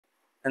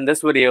In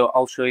this video,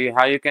 I'll show you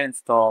how you can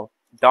install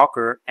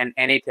Docker and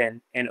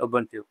N8N in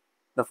Ubuntu.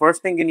 The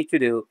first thing you need to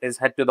do is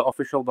head to the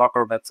official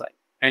Docker website,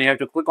 and you have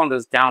to click on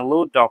this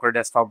Download Docker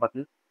Desktop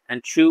button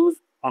and choose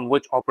on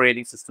which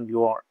operating system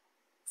you are.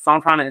 So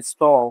I'm trying to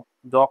install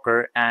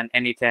Docker and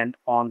N8N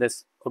on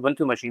this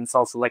Ubuntu machine, so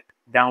I'll select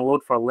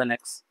Download for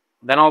Linux.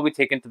 Then I'll be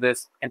taken to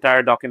this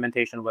entire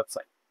documentation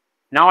website.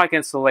 Now I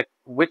can select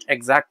which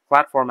exact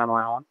platform am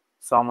I on.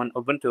 So I'm on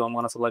Ubuntu, I'm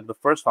going to select the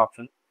first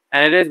option,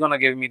 and it is going to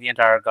give me the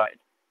entire guide.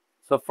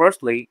 So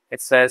firstly, it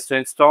says to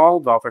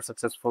install Docker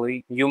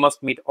successfully, you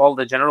must meet all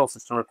the general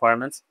system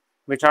requirements,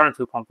 which aren't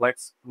too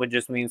complex, which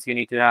just means you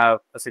need to have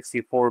a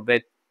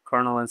 64-bit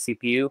kernel and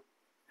CPU,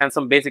 and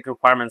some basic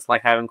requirements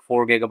like having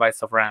 4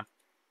 GB of RAM.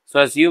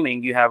 So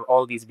assuming you have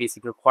all these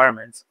basic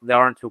requirements, they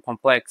aren't too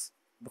complex,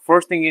 the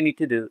first thing you need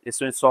to do is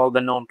to install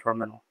the GNOME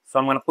terminal. So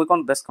I'm going to click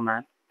on this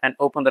command and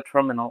open the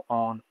terminal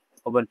on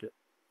Ubuntu.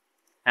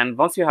 And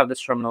once you have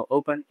this terminal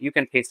open, you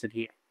can paste it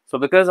here. So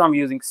because I'm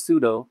using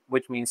sudo,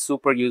 which means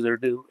super user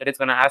do, it is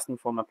going to ask me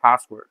for my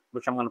password,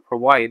 which I'm going to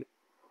provide.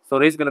 So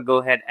it is going to go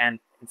ahead and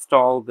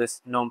install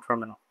this GNOME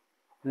terminal.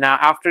 Now,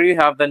 after you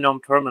have the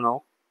GNOME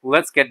terminal,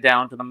 let's get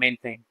down to the main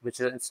thing,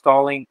 which is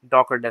installing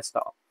Docker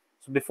Desktop.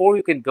 So before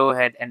you can go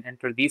ahead and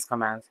enter these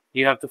commands,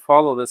 you have to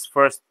follow this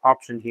first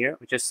option here,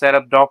 which is set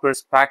up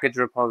Docker's package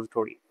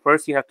repository.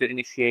 First, you have to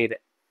initiate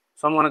it.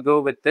 So I'm going to go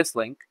with this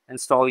link,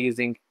 install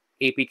using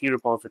apt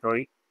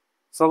repository.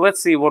 So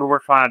let's see what we're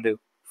trying to do.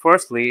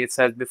 Firstly, it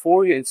says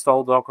before you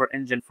install Docker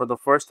Engine for the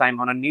first time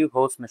on a new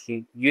host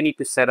machine, you need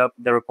to set up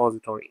the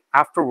repository.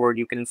 Afterward,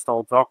 you can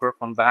install Docker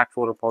from the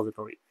actual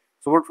repository.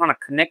 So we're trying to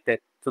connect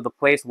it to the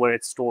place where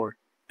it's stored.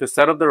 To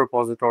set up the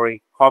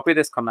repository, copy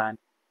this command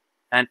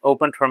and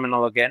open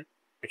terminal again,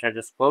 which I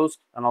just closed,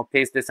 and I'll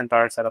paste this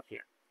entire setup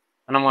here.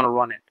 And I'm going to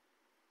run it.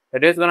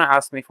 It is going to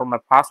ask me for my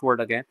password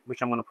again,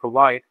 which I'm going to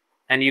provide,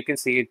 and you can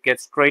see it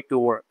gets straight to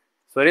work.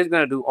 So it is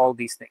going to do all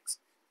these things.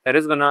 It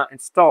is going to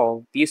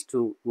install these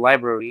two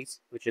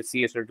libraries, which is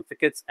CS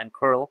certificates and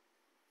curl.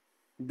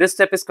 This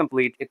step is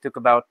complete. It took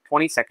about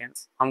 20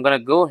 seconds. I'm going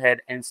to go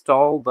ahead and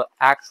install the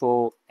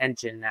actual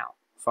engine now.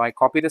 So I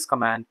copy this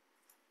command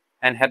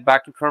and head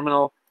back to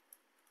terminal,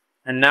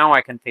 and now I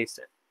can paste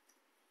it.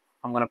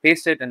 I'm going to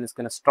paste it, and it's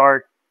going to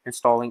start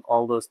installing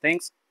all those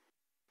things.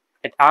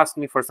 It asked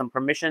me for some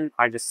permission.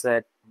 I just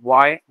said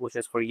Y, which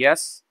is for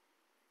yes.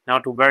 Now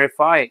to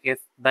verify if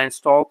the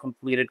install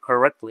completed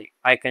correctly,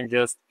 I can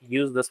just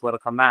use this little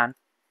command,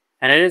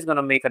 and it is going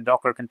to make a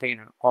Docker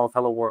container called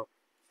hello world.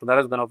 So that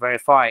is going to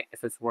verify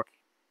if it's working.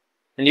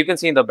 And you can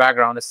see in the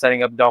background is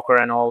setting up Docker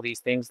and all these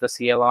things, the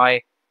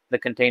CLI, the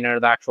container,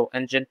 the actual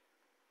engine.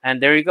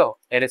 And there you go.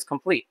 It is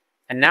complete.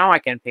 And now I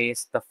can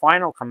paste the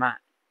final command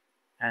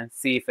and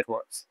see if it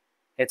works.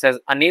 It says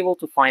unable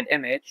to find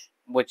image,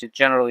 which it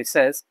generally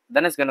says.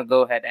 Then it's going to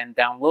go ahead and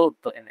download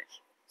the image.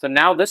 So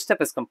now this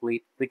step is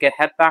complete. We can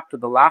head back to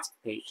the last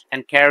page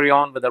and carry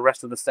on with the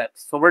rest of the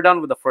steps. So we're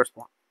done with the first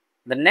one.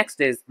 The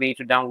next is we need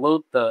to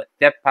download the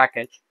dep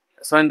package.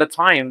 So in the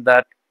time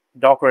that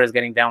Docker is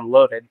getting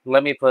downloaded,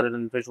 let me put it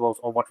in visuals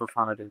of what we're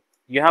trying to do.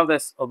 You have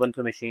this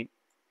Ubuntu machine.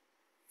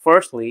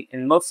 Firstly,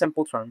 in most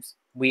simple terms,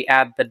 we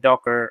add the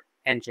Docker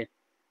engine.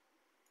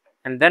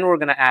 And then we're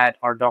going to add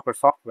our Docker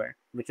software,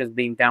 which is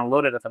being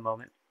downloaded at the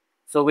moment.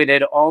 So we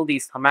did all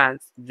these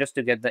commands just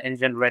to get the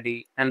engine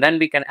ready, and then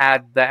we can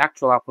add the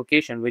actual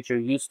application which you're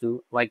used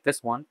to, like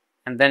this one,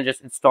 and then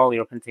just install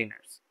your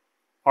containers.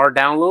 Our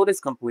download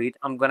is complete.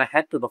 I'm going to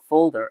head to the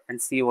folder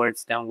and see where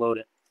it's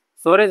downloaded.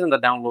 So it is in the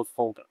downloads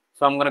folder.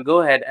 So I'm going to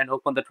go ahead and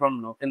open the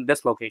terminal in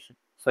this location.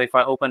 So if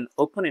I open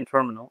in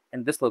terminal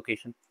in this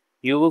location,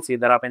 you will see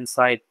that I'm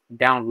inside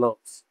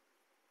downloads.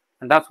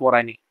 And that's what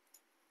I need.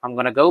 I'm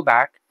going to go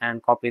back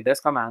and copy this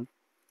command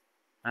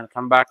and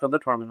come back to the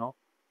terminal,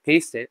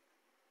 paste it.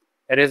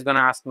 It is going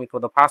to ask me for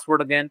the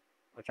password again,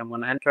 which I'm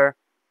going to enter.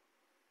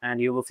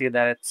 And you will see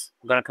that it's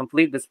going to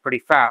complete this pretty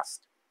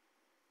fast.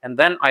 And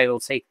then I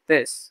will take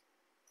this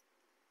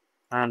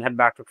and head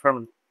back to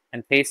terminal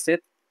and paste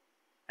it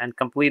and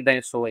complete the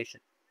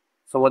installation.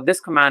 So what this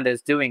command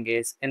is doing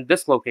is, in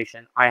this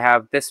location, I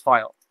have this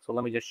file. So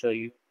let me just show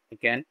you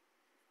again.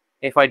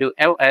 If I do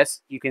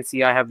ls, you can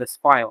see I have this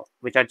file,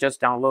 which I just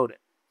downloaded.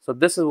 So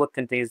this is what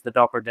contains the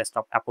Docker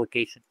Desktop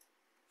application.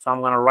 So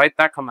I'm going to write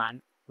that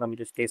command. Let me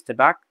just paste it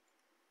back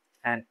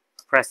and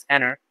press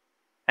enter,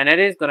 and it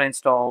is going to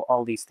install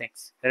all these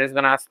things. It is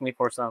going to ask me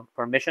for some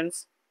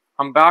permissions.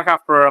 I'm back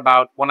after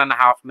about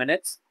 1.5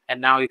 minutes, and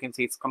now you can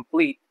see it's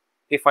complete.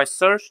 If I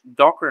search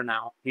Docker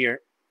now here,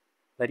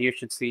 that you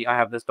should see I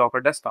have this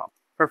Docker Desktop.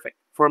 Perfect.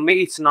 For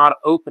me, it's not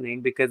opening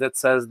because it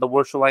says the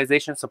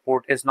virtualization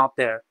support is not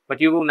there,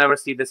 but you will never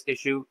see this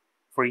issue.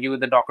 For you,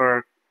 the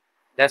Docker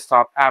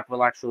Desktop app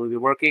will actually be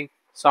working.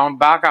 So I'm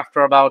back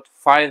after about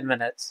 5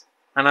 minutes.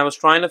 And I was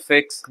trying to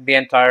fix the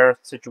entire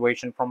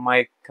situation from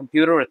my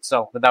computer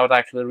itself without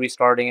actually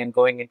restarting and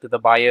going into the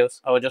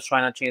BIOS. I was just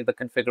trying to change the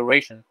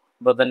configuration,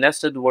 but the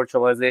nested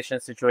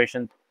virtualization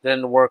situation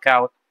didn't work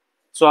out.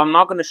 So I'm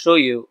not going to show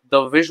you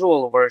the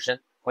visual version,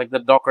 like the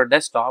Docker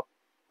Desktop,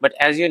 but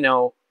as you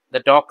know, the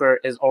Docker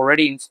is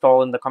already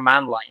installed in the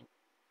command line.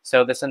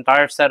 So this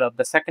entire setup,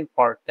 the second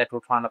part that we're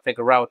trying to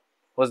figure out,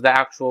 was the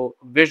actual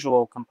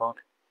visual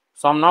component.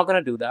 So I'm not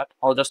going to do that.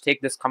 I'll just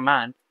take this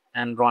command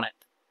and run it.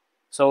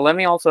 So let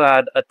me also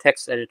add a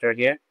text editor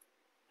here,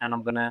 and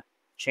I'm going to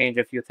change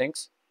a few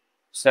things.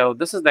 So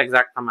this is the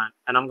exact command,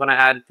 and I'm going to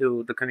add it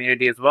to the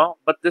community as well.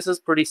 But this is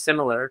pretty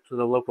similar to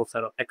the local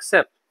setup,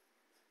 except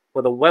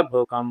for the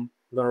webhook, I'm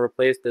going to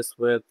replace this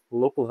with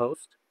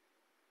localhost.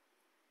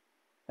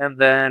 And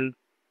then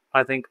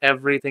I think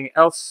everything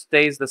else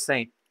stays the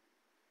same.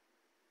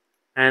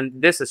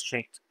 And this is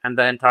changed, and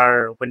the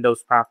entire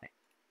Windows pathing.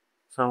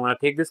 So I'm going to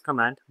take this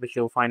command, which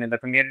you'll find in the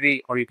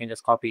community, or you can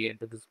just copy it.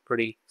 This is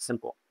pretty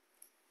simple.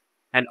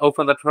 And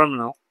open the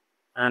terminal,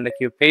 and if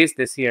you paste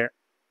this here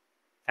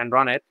and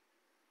run it,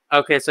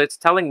 okay, so it's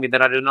telling me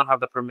that I do not have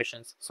the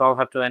permissions. So I'll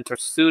have to enter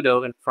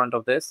sudo in front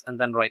of this and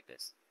then write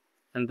this.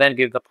 And then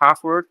give the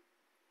password.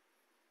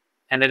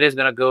 And it is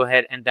going to go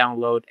ahead and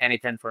download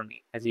N8N for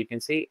me. As you can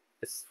see,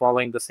 it's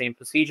following the same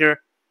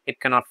procedure. It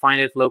cannot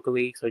find it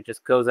locally, so it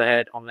just goes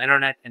ahead on the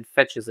internet and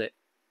fetches it.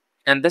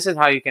 And this is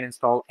how you can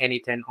install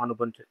N8N on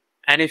Ubuntu.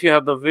 And if you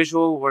have the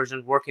visual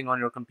version working on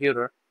your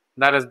computer,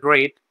 that is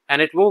great.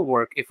 And it will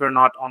work if you're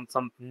not on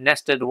some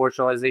nested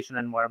virtualization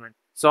environment.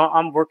 So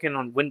I'm working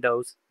on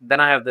Windows. Then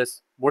I have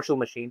this virtual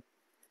machine.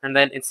 And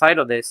then inside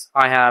of this,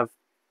 I have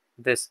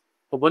this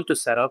Ubuntu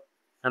setup.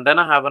 And then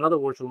I have another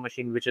virtual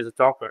machine, which is a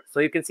Docker. So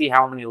you can see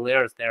how many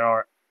layers there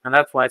are. And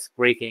that's why it's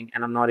breaking.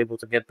 And I'm not able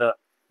to get the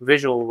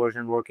visual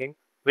version working,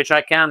 which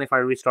I can if I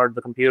restart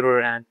the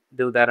computer and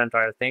do that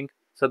entire thing.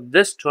 So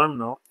this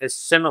terminal is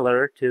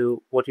similar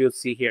to what you'll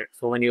see here.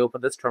 So when you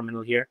open this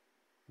terminal here,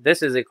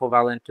 this is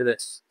equivalent to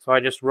this. So I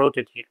just wrote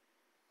it here.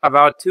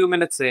 About 2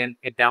 minutes in,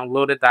 it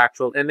downloaded the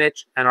actual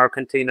image and our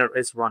container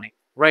is running.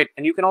 Right,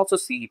 and you can also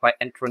see by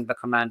entering the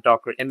command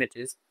docker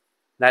images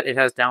that it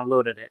has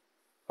downloaded it.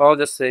 So I'll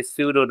just say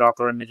sudo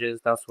docker images,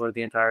 that's where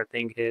the entire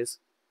thing is.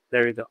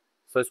 There you go.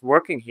 So it's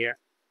working here.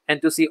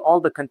 And to see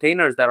all the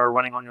containers that are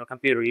running on your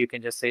computer, you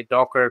can just say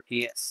docker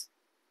ps.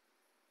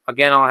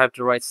 Again, I'll have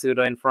to write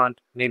sudo in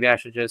front. Maybe I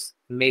should just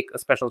make a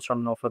special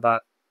terminal for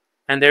that.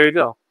 And there you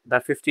go.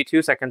 That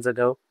 52 seconds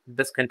ago,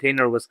 this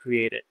container was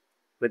created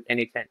with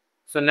N8N.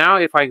 So now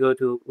if I go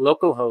to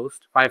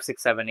localhost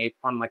 5678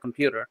 on my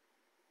computer,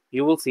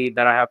 you will see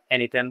that I have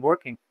N8N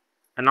working.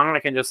 And now I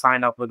can just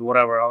sign up with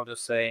whatever. I'll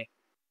just say,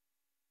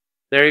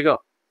 there you go.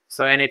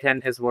 So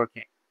N8N is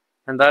working.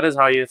 And that is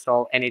how you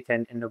install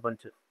N8N in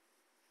Ubuntu.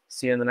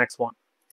 See you in the next one.